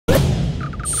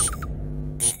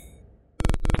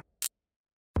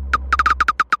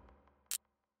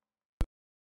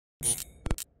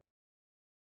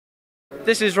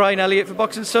This is Ryan Elliott for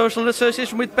Boxing Social in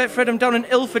association with Betfred. I'm down in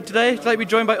Ilford today. Today we're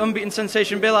joined by unbeaten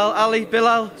sensation Bilal Ali.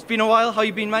 Bilal, it's been a while. How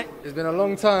you been, mate? It's been a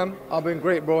long time. I've been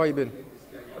great, bro. How you been?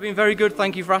 I've been very good,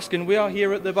 thank you for asking. We are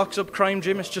here at the Box Up Crime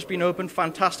Gym. It's just been opened,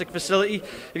 fantastic facility.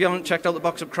 If you haven't checked out the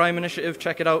Box Up Crime Initiative,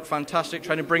 check it out, fantastic.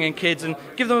 Trying to bring in kids and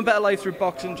give them a better life through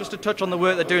boxing. Just to touch on the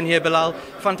work they're doing here, Bilal,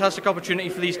 fantastic opportunity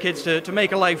for these kids to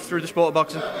make a life through the sport of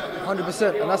boxing.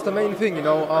 100%, and that's the main thing, you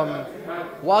know.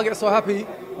 Why I get so happy,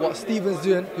 what Stephen's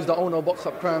doing, who's the owner of Box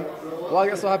Up Crime, why I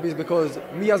get so happy is because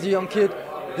me as a young kid,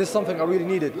 this is something I really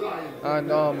needed. And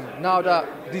now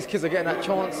that these kids are getting that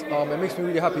chance, it makes me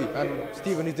really happy. And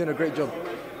Stephen, he's doing a great job.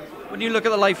 When you look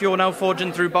at the life you're now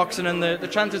forging through boxing and the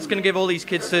chance it's going to give all these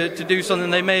kids to do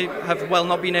something they may have well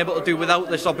not been able to do without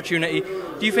this opportunity,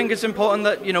 do you think it's important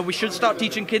that, you know, we should start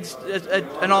teaching kids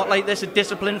an art like this, a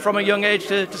discipline from a young age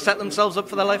to set themselves up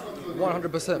for their life?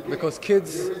 100%, because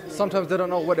kids, sometimes they don't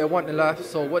know what they want in life,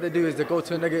 so what they do is they go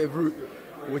to a negative route,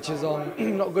 which is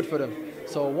not good for them.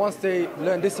 So once they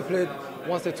learn discipline,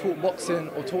 once they taught boxing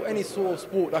or taught any sort of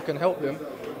sport that can help them,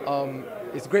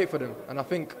 it's great for them. And I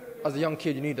think as a young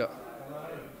kid, you need that.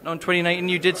 Now in 2019,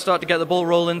 you did start to get the ball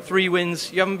rolling, 3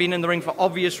 wins. You haven't been in the ring for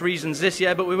obvious reasons this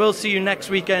year, but we will see you next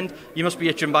weekend. You must be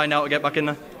itching by now to get back in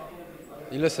there.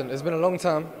 You listen, it's been a long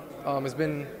time. It's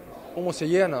been almost a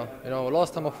year now. You know,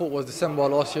 last time I fought was December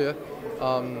last year.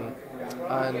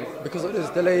 And because of this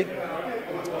delay,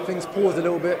 things paused a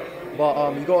little bit.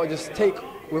 But you got to just take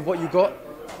with what you got,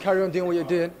 carry on doing what you're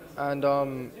doing, and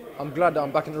I'm glad that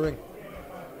I'm back in the ring.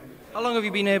 How long have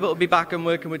you been able to be back and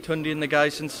working with Tunde and the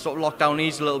guys since sort of lockdown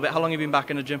eased a little bit? How long have you been back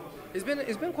in the gym? It's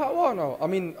been quite a while now. I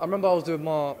mean, I remember I was with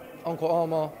my Uncle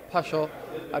Armour, Pasha,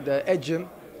 at the Ed Gym,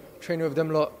 training with them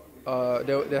lot.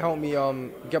 They helped me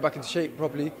get back into shape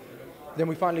properly. Then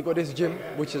we finally got this gym,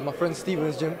 which is my friend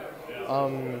Stephen's gym.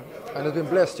 And it's been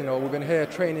blessed, you know. We've been here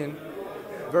training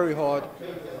very hard.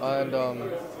 And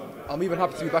I'm even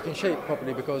happy to be back in shape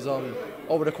properly because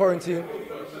over the quarantine,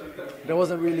 there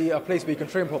wasn't really a place where you can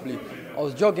train properly. I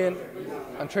was jogging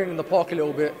and training in the park a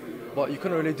little bit, but you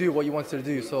couldn't really do what you wanted to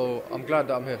do, so I'm glad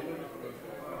that I'm here.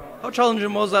 How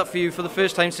challenging was that for you for the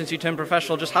first time since you turned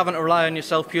professional, just having to rely on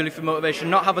yourself purely for motivation,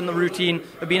 not having the routine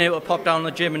of being able to pop down the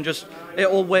gym and just the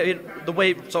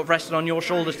weight sort of rested on your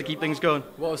shoulders to keep things going?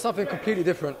 Well, it's something completely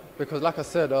different because, like I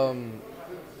said,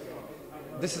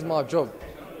 this is my job,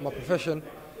 my profession.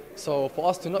 So for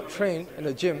us to not train in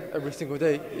the gym every single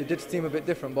day, it did seem a bit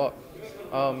different. But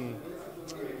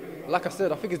like I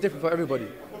said, I think it's different for everybody.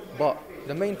 But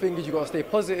the main thing is you got to stay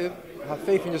positive, have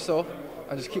faith in yourself,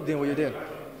 and just keep doing what you're doing.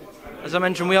 As I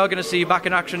mentioned, we are going to see you back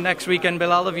in action next weekend,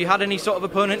 Bilal. Have you had any sort of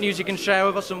opponent news you can share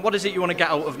with us? And what is it you want to get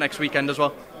out of next weekend as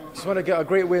well? Just want to get a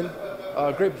great win,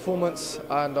 a great performance,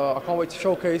 and I can't wait to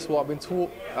showcase what I've been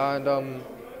taught and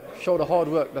show the hard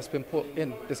work that's been put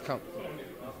in this camp.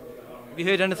 Have you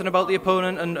heard anything about the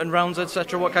opponent and rounds,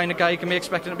 etc.? What kind of guy you can be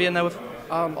expecting to be in there with?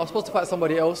 I was supposed to fight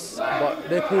somebody else, but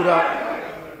they pulled out.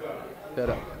 I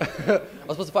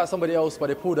was supposed to fight somebody else, but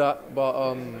they pulled out.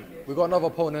 But we got another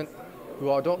opponent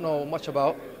who I don't know much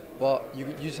about, but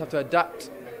you just have to adapt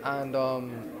and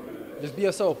just be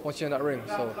yourself once you're in that ring.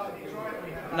 So.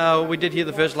 Now, we did hear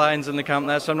the first lines in the camp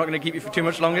there, so I'm not going to keep you for too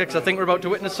much longer because I think we're about to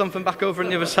witness something back over on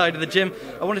the other side of the gym.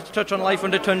 I wanted to touch on life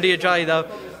under Tunde Ajayi though.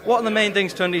 What are the main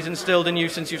things Tunde's instilled in you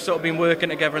since you've sort of been working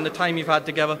together and the time you've had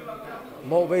together?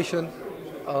 Motivation.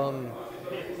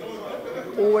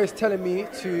 Always telling me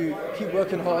to keep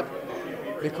working hard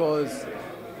because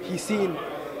he's seen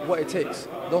what it takes.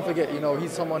 Don't forget, you know,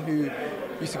 he's someone who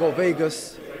used to go to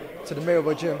Vegas to the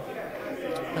Mayweather gym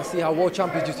and see how world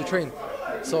champions used to train.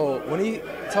 So when he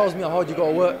tells me how hard you got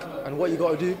to work and what you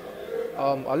got to do,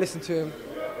 I listen to him,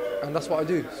 and that's what I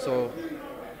do. So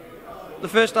the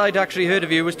first I'd actually heard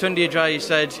of you was Tunde Ajayi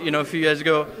said, you know, a few years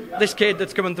ago, this kid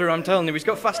that's coming through, I'm telling you, he's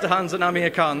got faster hands than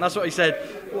Amir Khan. That's what he said.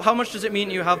 Well, how much does it mean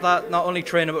to you have that not only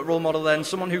trainer but role model then,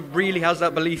 someone who really has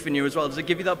that belief in you as well? Does it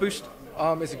give you that boost?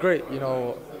 It's great, you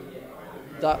know,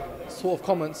 that sort of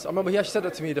comments. I remember he actually said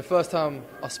that to me the first time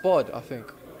I sparred, I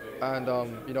think. And,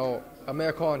 you know,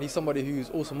 Amir Khan, he's somebody who's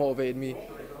also motivated me,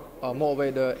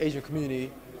 motivated the Asian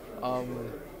community.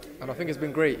 And I think it's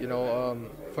been great, you know,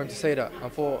 for him to say that.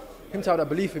 And for him to have that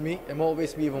belief in me, it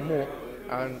motivates me even more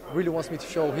and really wants me to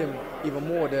show him even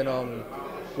more than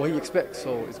what he expects,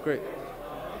 so it's great.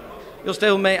 Your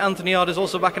stablemate Anthony Yarde is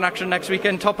also back in action next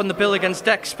weekend, topping the bill against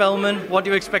Dex Spellman. What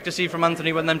do you expect to see from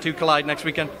Anthony when them two collide next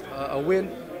weekend? A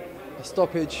win, a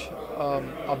stoppage.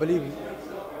 I believe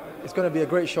it's going to be a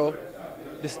great show.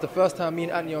 This is the first time me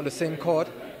and Anthony are on the same card,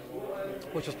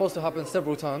 which was supposed to happen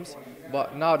several times,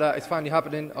 but now that it's finally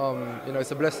happening, you know, it's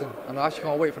a blessing, and I actually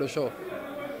can't wait for the show.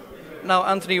 Now,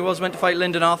 Anthony was meant to fight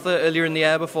Lyndon Arthur earlier in the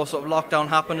year before sort of lockdown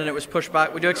happened and it was pushed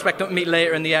back. We do expect him to meet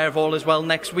later in the year of all as well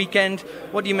next weekend.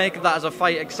 What do you make of that as a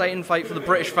fight? Exciting fight for the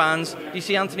British fans. Do you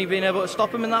see Anthony being able to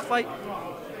stop him in that fight?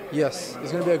 Yes,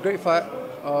 it's going to be a great fight.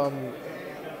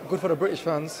 Good for the British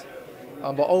fans.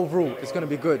 But overall, it's going to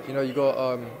be good. You know, you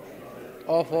got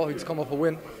Arthur, who's come off a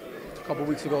win a couple of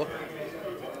weeks ago.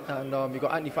 And you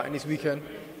got Anthony fighting this weekend.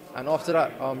 And after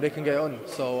that, they can get on.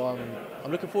 So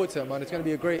I'm looking forward to it, man. It's going to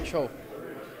be a great show.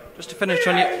 Just to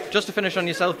finish on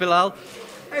yourself, Bilal.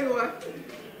 Anyway.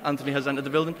 Anthony has entered the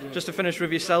building. Yeah. Just to finish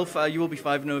with yourself, you will be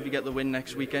 5-0 if you get the win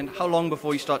next weekend. How long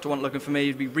before you start to want looking for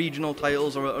maybe regional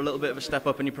titles or a little bit of a step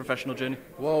up in your professional journey?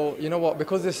 Well, you know what?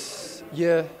 Because this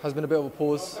year has been a bit of a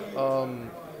pause,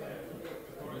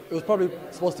 it was probably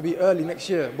supposed to be early next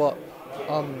year, but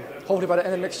hopefully by the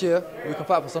end of next year we can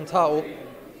fight for some title.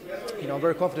 You know, I'm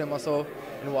very confident in myself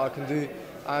in what I can do,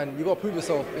 and you got to prove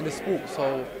yourself in this sport.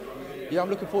 So, yeah, I'm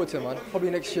looking forward to it, man.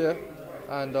 Probably next year,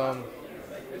 and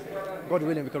God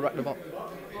willing, we can rack them up.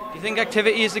 Do you think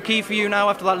activity is the key for you now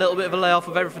after that little bit of a layoff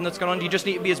of everything that's gone on? Do you just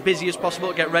need to be as busy as possible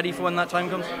to get ready for when that time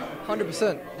comes?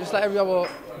 100%. Just like every other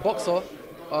boxer,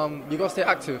 you got to stay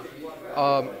active.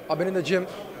 I've been in the gym,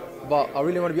 but I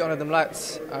really want to be under them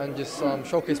lights and just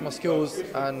showcase my skills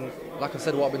and, like I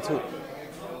said, what I've been taught.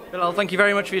 Bilal, thank you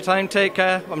very much for your time. Take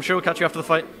care. I'm sure we'll catch you after the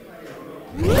fight.